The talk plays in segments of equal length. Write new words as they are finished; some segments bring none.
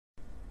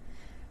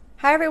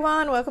Hi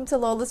everyone, welcome to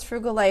Lola's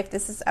Frugal Life.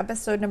 This is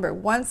episode number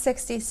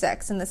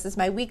 166, and this is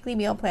my weekly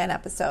meal plan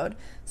episode.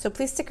 So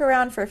please stick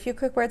around for a few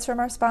quick words from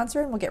our sponsor,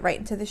 and we'll get right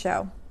into the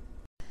show.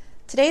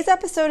 Today's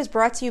episode is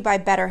brought to you by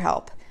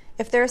BetterHelp.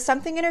 If there is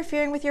something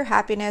interfering with your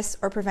happiness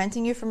or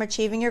preventing you from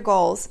achieving your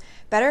goals,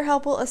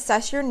 BetterHelp will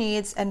assess your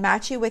needs and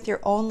match you with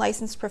your own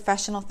licensed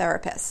professional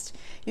therapist.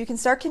 You can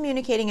start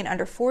communicating in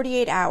under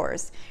 48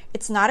 hours.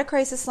 It's not a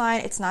crisis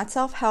line, it's not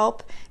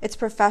self-help, it's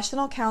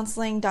professional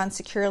counseling done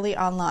securely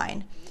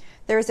online.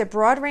 There is a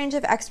broad range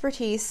of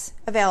expertise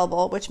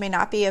available, which may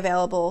not be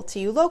available to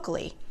you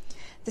locally.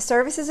 The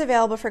service is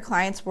available for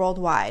clients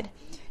worldwide.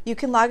 You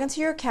can log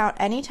into your account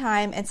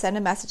anytime and send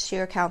a message to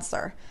your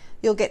counselor.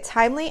 You'll get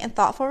timely and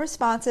thoughtful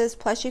responses,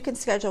 plus you can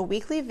schedule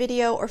weekly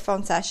video or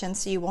phone sessions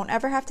so you won't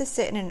ever have to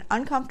sit in an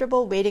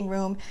uncomfortable waiting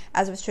room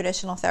as with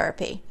traditional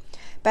therapy.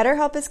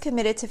 BetterHelp is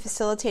committed to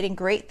facilitating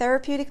great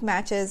therapeutic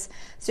matches,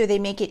 so they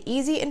make it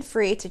easy and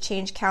free to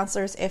change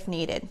counselors if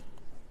needed.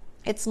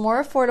 It's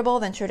more affordable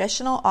than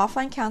traditional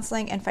offline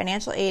counseling, and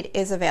financial aid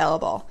is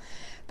available.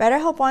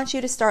 BetterHelp wants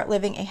you to start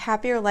living a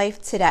happier life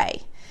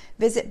today.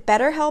 Visit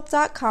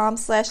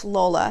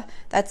betterhelp.com/Lola,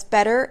 that's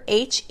better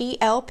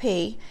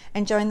HELP,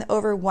 and join the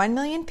over 1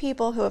 million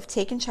people who have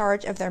taken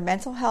charge of their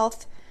mental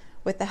health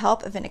with the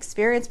help of an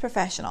experienced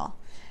professional.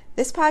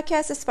 This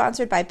podcast is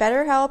sponsored by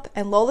BetterHelp,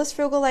 and Lola's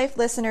Frugal Life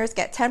listeners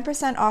get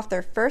 10% off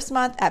their first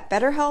month at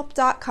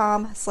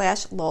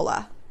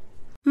betterhelp.com/Lola.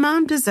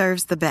 Mom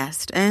deserves the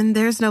best, and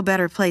there's no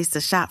better place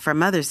to shop for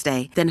Mother's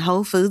Day than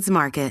Whole Foods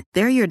Market.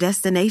 They're your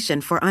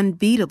destination for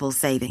unbeatable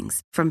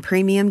savings, from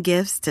premium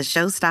gifts to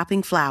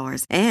show-stopping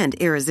flowers and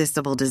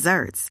irresistible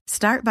desserts.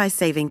 Start by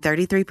saving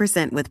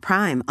 33% with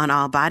Prime on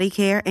all body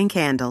care and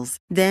candles.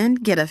 Then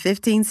get a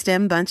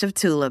 15-stem bunch of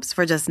tulips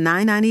for just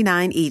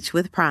 $9.99 each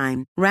with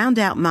Prime. Round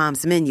out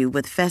Mom's menu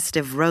with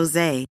festive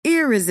rosé,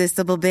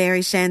 irresistible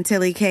berry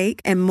chantilly cake,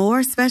 and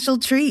more special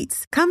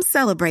treats. Come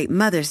celebrate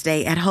Mother's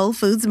Day at Whole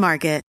Foods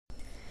Market.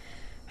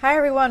 Hi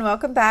everyone,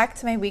 welcome back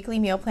to my weekly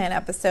meal plan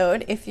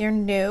episode. If you're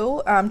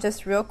new,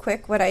 just real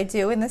quick, what I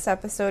do in this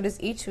episode is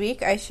each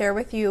week I share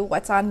with you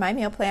what's on my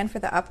meal plan for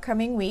the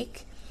upcoming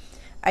week.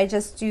 I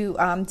just do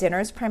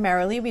dinners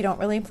primarily. We don't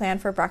really plan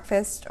for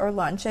breakfast or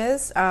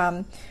lunches.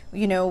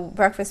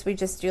 Breakfast we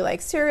just do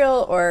like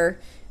cereal or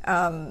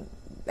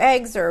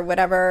eggs or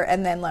whatever,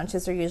 and then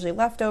lunches are usually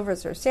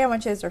leftovers or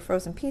sandwiches or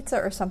frozen pizza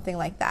or something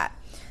like that.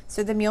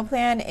 So the meal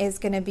plan is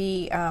going to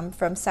be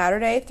from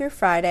Saturday through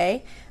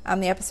Friday.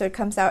 The episode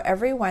comes out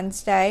every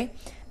Wednesday.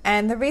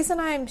 And the reason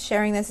I'm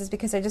sharing this is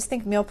because I just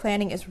think meal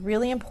planning is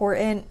really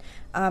important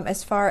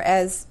as far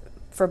as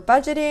for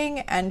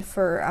budgeting and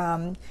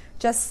for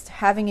just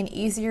having an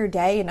easier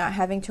day and not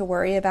having to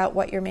worry about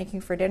what you're making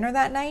for dinner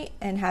that night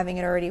and having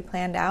it already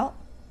planned out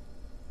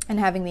and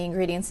having the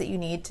ingredients that you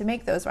need to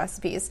make those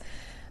recipes.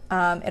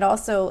 It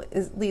also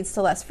leads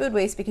to less food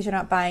waste because you're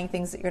not buying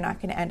things that you're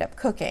not going to end up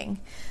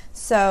cooking.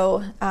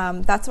 So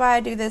that's why I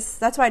do this.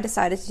 That's why I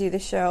decided to do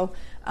this show.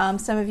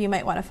 Some of you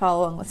might want to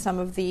follow along with some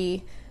of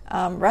the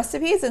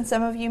recipes, and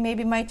some of you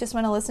maybe might just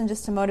want to listen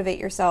just to motivate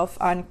yourself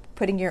on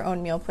putting your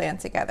own meal plan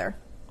together.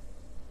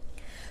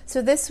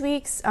 So this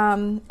week's,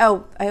 I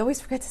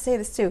always forget to say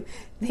this too.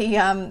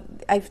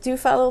 I do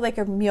follow like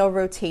a meal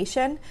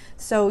rotation,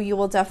 so you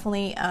will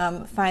definitely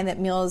find that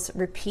meals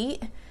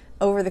repeat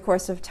over the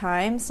course of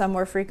time, some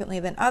more frequently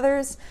than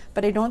others,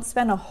 but I don't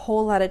spend a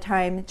whole lot of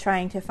time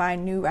trying to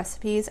find new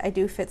recipes. I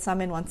do fit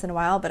some in once in a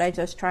while, but I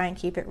just try and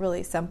keep it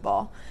really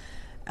simple.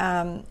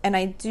 And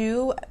I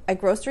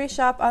grocery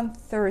shop on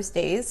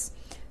Thursdays,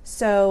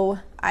 so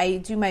I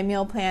do my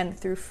meal plan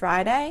through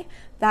Friday.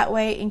 That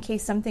way, in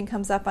case something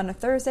comes up on a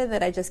Thursday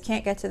that I just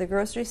can't get to the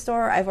grocery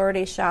store, I've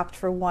already shopped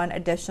for one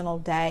additional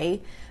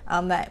day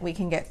that we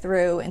can get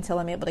through until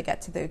I'm able to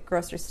get to the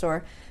grocery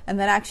store. And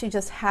that actually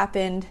just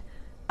happened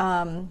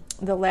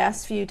the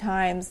last few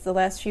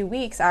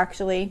weeks,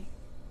 actually.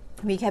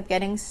 We kept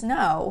getting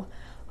snow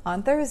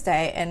on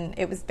Thursday, and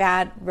it was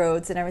bad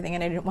roads and everything,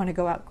 and I didn't want to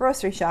go out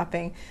grocery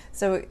shopping,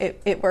 so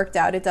it worked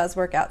out. It does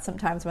work out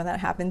sometimes when that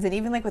happens, and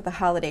even like with the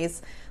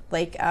holidays,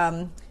 like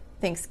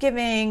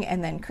Thanksgiving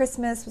and then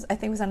Christmas I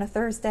think was on a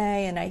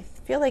Thursday, and I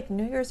feel like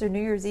New Year's or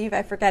New Year's Eve,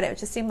 I forget, it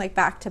just seemed like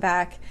back to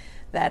back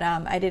that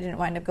I didn't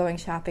wind up going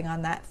shopping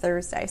on that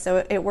Thursday.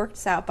 So it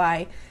works out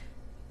by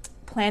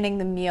planning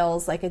the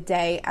meals like a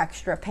day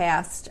extra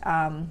past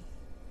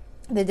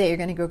the day you're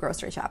going to go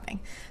grocery shopping.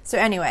 So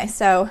anyway,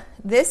 so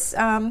this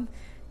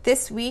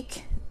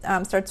week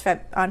starts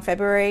on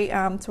February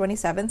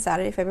 27th,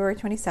 Saturday, February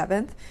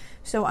 27th.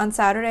 So on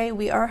Saturday,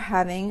 we are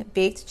having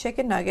baked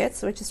chicken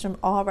nuggets, which is from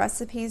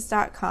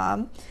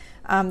allrecipes.com.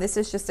 This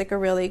is just like a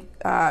really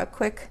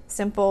quick,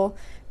 simple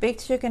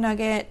baked chicken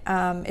nugget.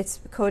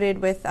 It's coated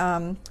with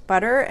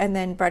butter and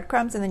then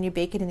breadcrumbs, and then you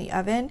bake it in the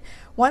oven.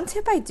 One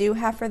tip I do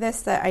have for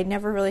this that I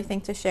never really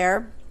think to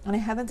share, and I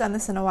haven't done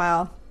this in a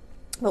while,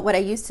 but what I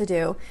used to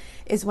do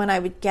is when I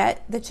would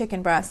get the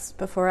chicken breast,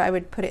 before I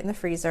would put it in the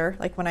freezer,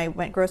 like when I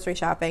went grocery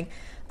shopping,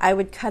 I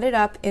would cut it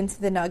up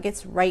into the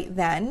nuggets right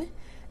then,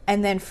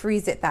 and then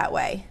freeze it that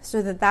way.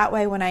 So that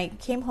way when I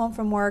came home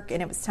from work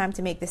and it was time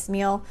to make this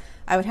meal,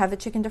 I would have the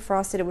chicken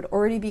defrosted. It would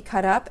already be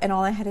cut up, and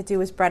all I had to do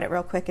was bread it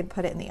real quick and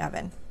put it in the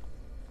oven.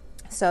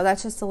 So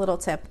that's just a little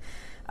tip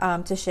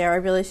to share. I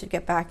really should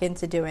get back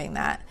into doing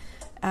that.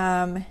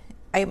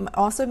 I'm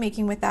also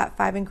making with that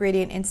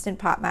 5-ingredient Instant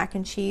Pot mac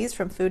and cheese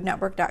from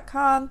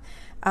foodnetwork.com.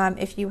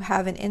 If you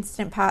have an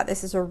Instant Pot,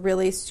 this is a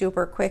really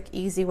super quick,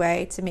 easy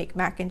way to make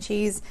mac and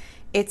cheese.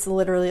 It's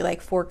literally like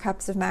 4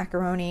 cups of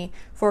macaroni,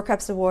 4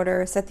 cups of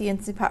water, set the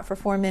Instant Pot for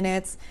 4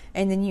 minutes,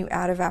 and then you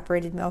add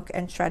evaporated milk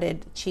and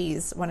shredded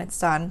cheese when it's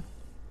done.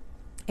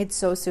 It's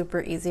so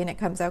super easy and it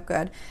comes out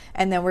good.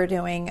 And then we're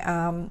doing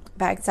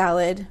bagged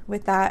salad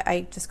with that.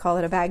 I just call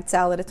it a bagged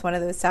salad. It's one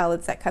of those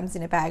salads that comes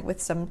in a bag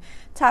with some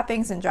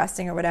toppings and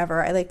dressing or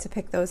whatever. I like to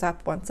pick those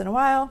up once in a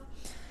while.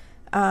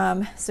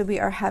 So we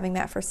are having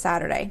that for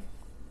Saturday.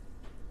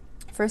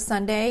 For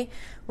Sunday,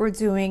 we're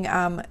doing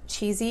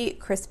cheesy,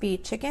 crispy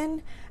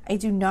chicken. I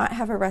do not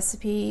have a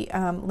recipe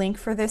link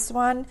for this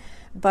one,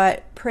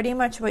 but pretty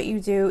much what you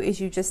do is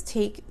you just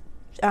take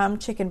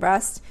chicken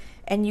breast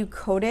and you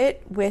coat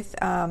it with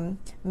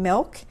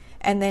milk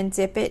and then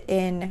dip it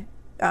in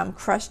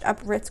crushed up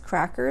Ritz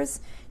crackers.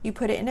 You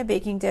put it in a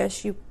baking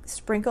dish, you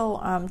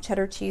sprinkle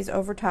cheddar cheese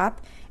over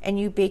top, and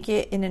you bake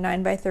it in a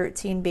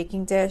 9x13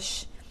 baking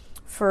dish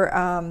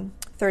for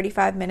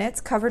 35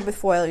 minutes, covered with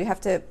foil. You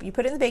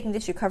put it in the baking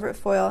dish, you cover it with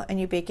foil, and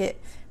you bake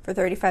it for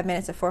 35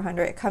 minutes at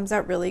 400. It comes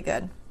out really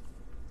good.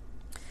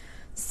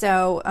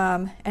 So,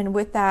 and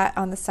with that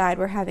on the side,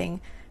 we're having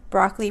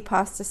broccoli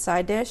pasta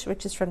side dish,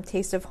 which is from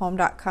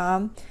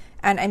tasteofhome.com.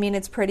 And I mean,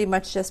 it's pretty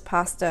much just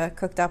pasta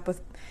cooked up with,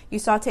 you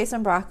saute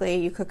some broccoli,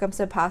 you cook up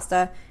some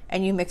pasta,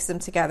 and you mix them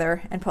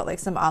together and put like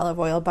some olive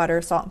oil,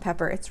 butter, salt, and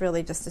pepper. It's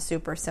really just a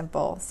super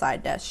simple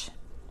side dish.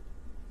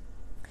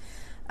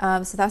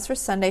 So that's for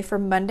Sunday. For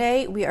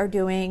Monday, we are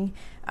doing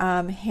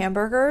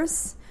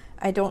hamburgers.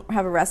 I don't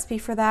have a recipe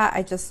for that.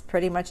 I just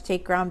pretty much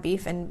take ground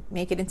beef and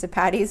make it into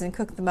patties and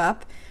cook them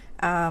up.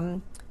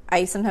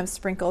 I sometimes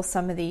sprinkle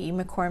some of the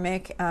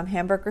McCormick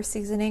hamburger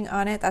seasoning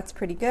on it. That's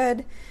pretty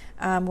good.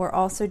 We're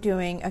also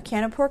doing a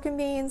can of pork and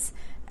beans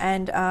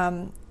and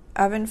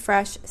oven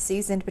fresh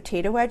seasoned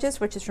potato wedges,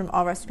 which is from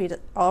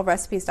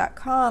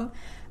allrecipes.com.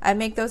 I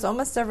make those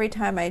almost every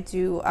time I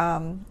do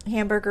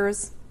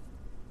hamburgers.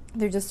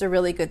 They're just a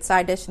really good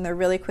side dish, and they're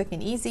really quick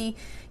and easy.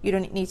 You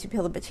don't need to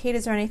peel the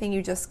potatoes or anything.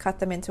 You just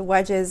cut them into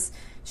wedges,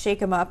 shake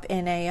them up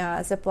in a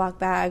Ziploc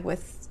bag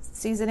with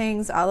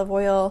seasonings, olive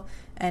oil,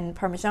 and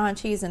Parmesan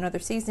cheese and other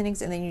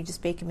seasonings, and then you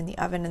just bake them in the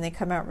oven, and they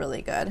come out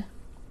really good.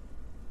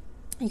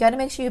 You got to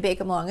make sure you bake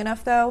them long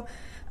enough, though.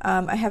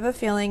 I have a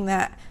feeling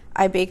that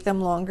I bake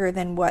them longer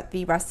than what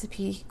the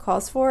recipe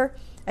calls for.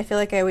 I feel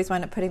like I always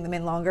wind up putting them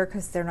in longer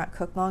because they're not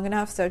cooked long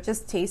enough. So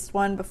just taste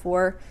one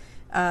before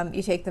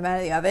you take them out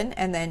of the oven,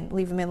 and then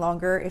leave them in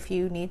longer if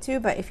you need to.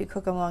 But if you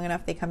cook them long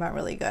enough, they come out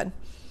really good.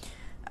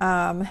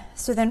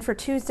 So then for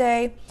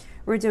Tuesday,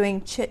 we're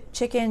doing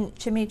chicken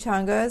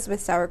chimichangas with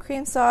sour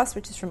cream sauce,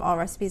 which is from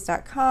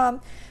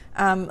allrecipes.com.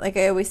 Like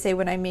I always say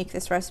when I make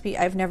this recipe,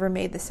 I've never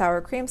made the sour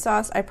cream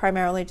sauce. I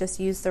primarily just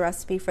use the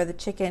recipe for the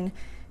chicken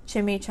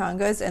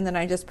chimichangas, and then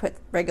I just put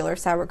regular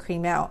sour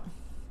cream out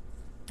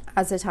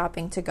as a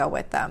topping to go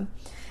with them.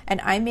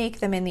 And I make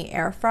them in the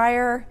air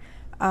fryer.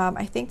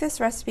 I think this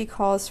recipe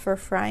calls for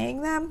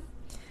frying them.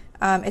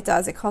 It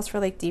does. It calls for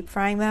like deep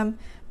frying them.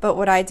 But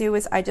what I do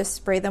is I just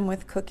spray them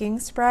with cooking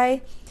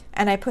spray,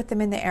 and I put them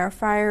in the air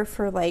fryer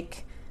for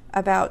like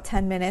about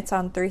 10 minutes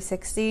on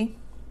 360.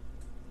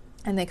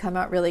 And they come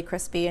out really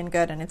crispy and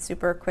good, and it's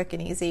super quick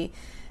and easy.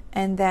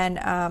 And then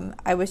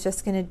I was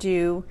just going to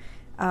do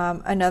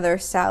another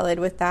salad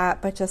with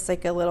that, but just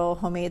like a little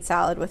homemade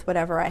salad with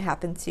whatever I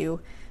happen to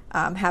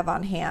have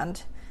on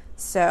hand.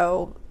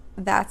 So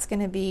that's going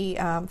to be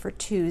for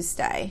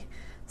Tuesday.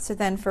 So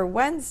then for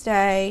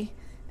Wednesday,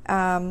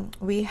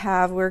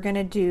 we're going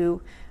to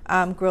do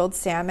grilled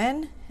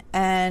salmon.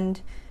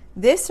 And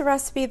this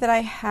recipe that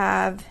I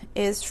have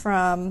is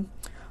from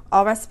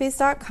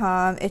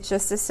allrecipes.com. It's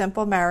just a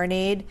simple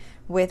marinade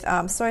with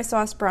soy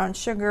sauce, brown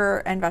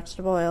sugar, and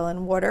vegetable oil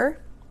and water.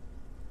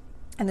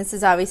 And this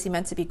is obviously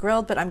meant to be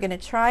grilled, but I'm going to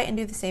try and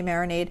do the same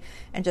marinade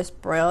and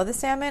just broil the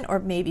salmon or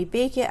maybe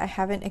bake it. I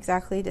haven't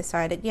exactly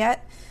decided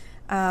yet,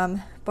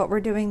 but we're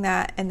doing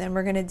that. And then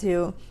we're going to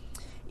do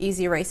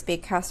easy rice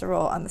bake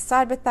casserole on the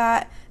side with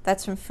that.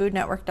 That's from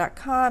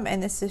foodnetwork.com,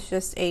 and this is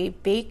just a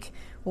bake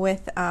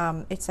with,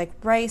 it's like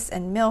rice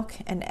and milk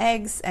and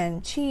eggs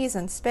and cheese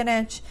and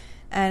spinach,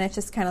 and it's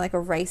just kind of like a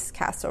rice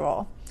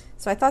casserole.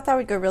 So I thought that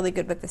would go really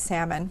good with the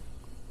salmon.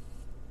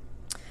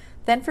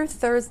 Then for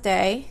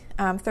Thursday,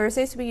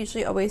 Thursdays we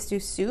usually always do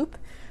soup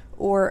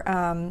or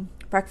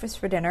breakfast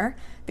for dinner,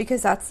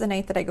 because that's the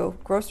night that I go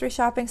grocery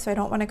shopping, so I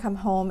don't want to come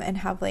home and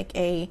have like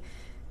a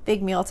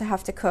big meal to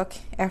have to cook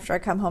after I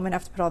come home and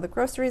have to put all the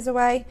groceries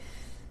away.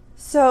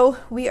 So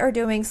we are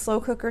doing slow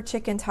cooker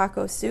chicken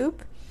taco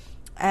soup,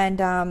 and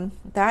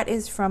that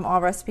is from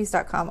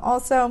allrecipes.com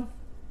also.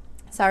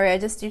 Sorry, I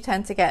just do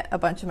tend to get a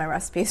bunch of my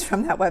recipes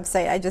from that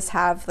website. I just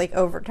have, like,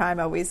 over time,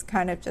 always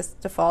kind of just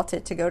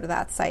defaulted to go to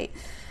that site.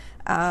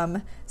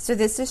 So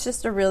this is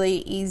just a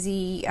really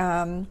easy,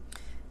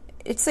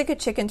 it's like a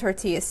chicken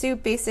tortilla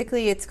soup.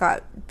 Basically, it's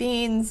got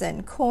beans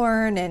and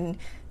corn and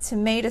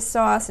tomato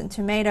sauce and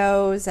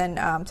tomatoes and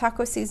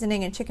taco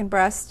seasoning and chicken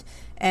breast.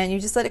 And you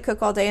just let it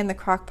cook all day in the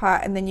crock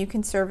pot, and then you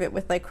can serve it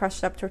with like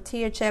crushed up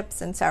tortilla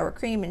chips and sour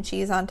cream and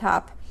cheese on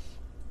top.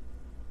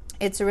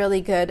 It's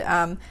really good.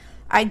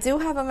 I do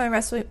have on my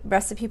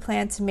recipe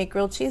plan to make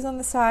grilled cheese on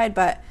the side,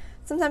 but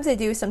sometimes I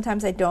do,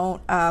 sometimes I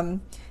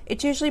don't.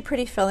 It's usually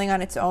pretty filling on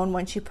its own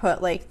once you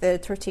put like the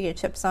tortilla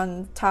chips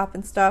on top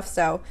and stuff.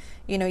 So,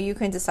 you know, you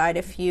can decide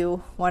if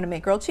you want to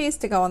make grilled cheese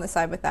to go on the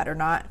side with that or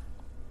not.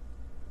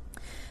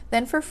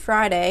 Then for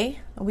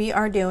Friday, we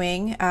are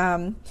doing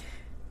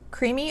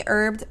creamy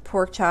herbed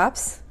pork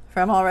chops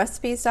from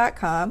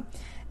allrecipes.com.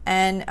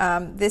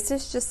 And this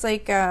is just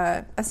like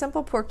a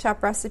simple pork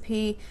chop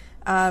recipe.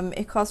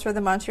 It calls for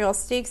the Montreal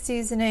steak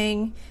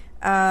seasoning,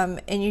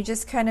 and you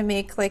just kind of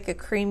make like a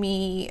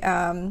creamy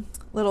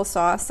little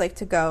sauce like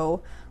to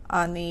go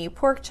on the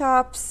pork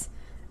chops.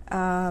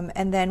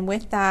 And then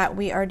with that,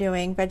 we are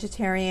doing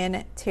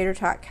vegetarian tater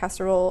tot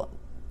casserole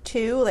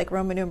 2, like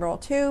Roman numeral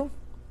 2,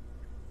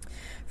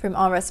 from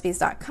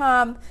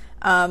allrecipes.com.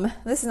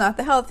 This is not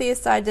the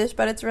healthiest side dish,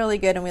 but it's really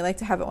good, and we like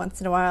to have it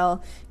once in a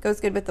while. It goes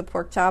good with the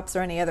pork chops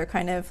or any other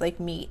kind of like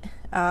meat.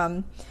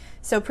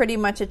 So pretty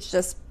much it's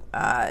just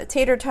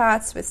tater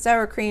tots with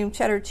sour cream,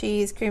 cheddar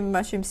cheese, cream and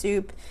mushroom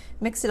soup.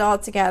 Mix it all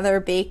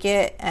together, bake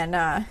it,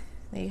 and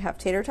you have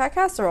tater tot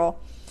casserole.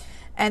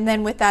 And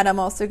then with that, I'm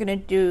also going to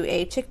do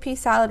a chickpea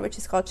salad, which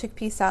is called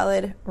chickpea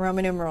salad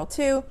Roman numeral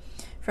 2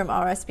 from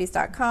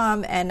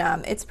allrecipes.com. And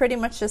it's pretty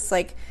much just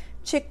like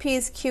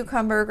chickpeas,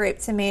 cucumber, grape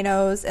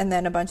tomatoes, and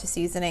then a bunch of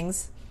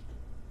seasonings.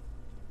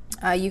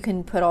 You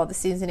can put all the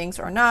seasonings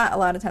or not. A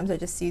lot of times I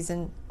just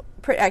season,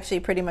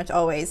 actually pretty much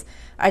always,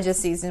 I just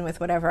season with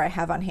whatever I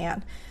have on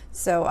hand.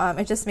 So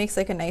it just makes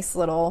like a nice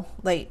little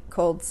light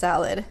cold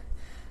salad.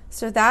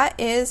 So that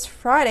is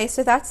Friday.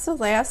 So that's the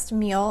last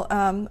meal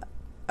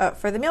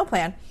for the meal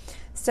plan.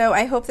 So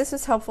I hope this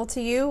was helpful to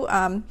you.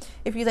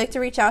 If you'd like to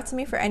reach out to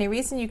me for any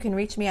reason, you can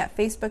reach me at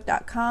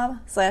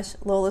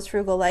facebook.com/Lola's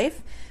Frugal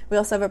Life. We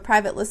also have a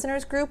private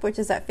listeners group, which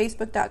is at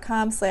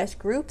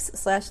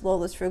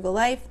facebook.com/groups/Lola's Frugal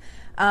Life.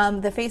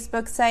 The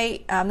Facebook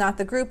site, not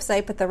the group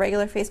site, but the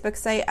regular Facebook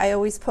site, I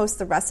always post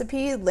the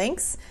recipe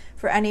links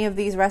for any of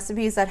these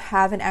recipes that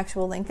have an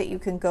actual link that you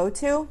can go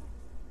to.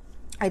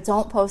 I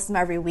don't post them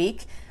every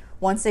week.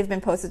 Once they've been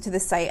posted to the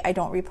site, I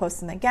don't repost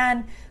them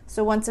again.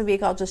 So once a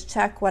week, I'll just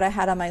check what I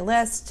had on my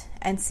list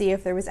and see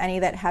if there was any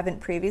that haven't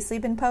previously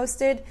been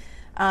posted.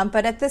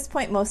 But at this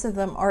point, most of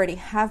them already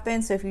have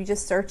been. So if you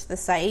just search the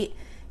site,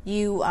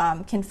 you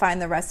can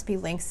find the recipe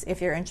links if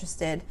you're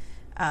interested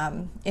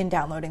in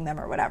downloading them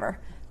or whatever.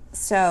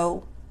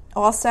 So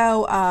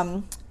also,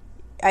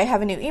 I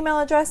have a new email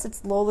address.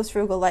 It's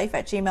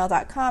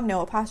lolasfrugallife@gmail.com, no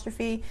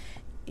apostrophe.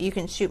 You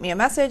can shoot me a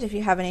message if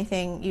you have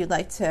anything you'd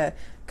like to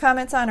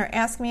comment on or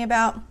ask me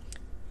about.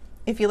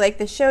 If you like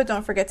this show,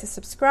 don't forget to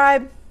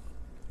subscribe.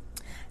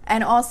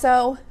 And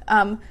also,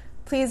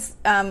 please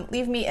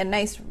leave me a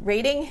nice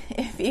rating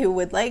if you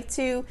would like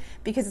to,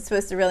 because it's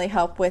supposed to really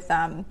help with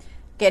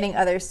getting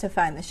others to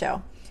find the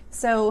show.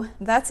 So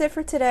that's it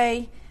for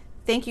today.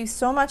 Thank you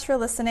so much for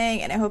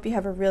listening, and I hope you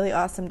have a really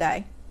awesome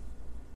day.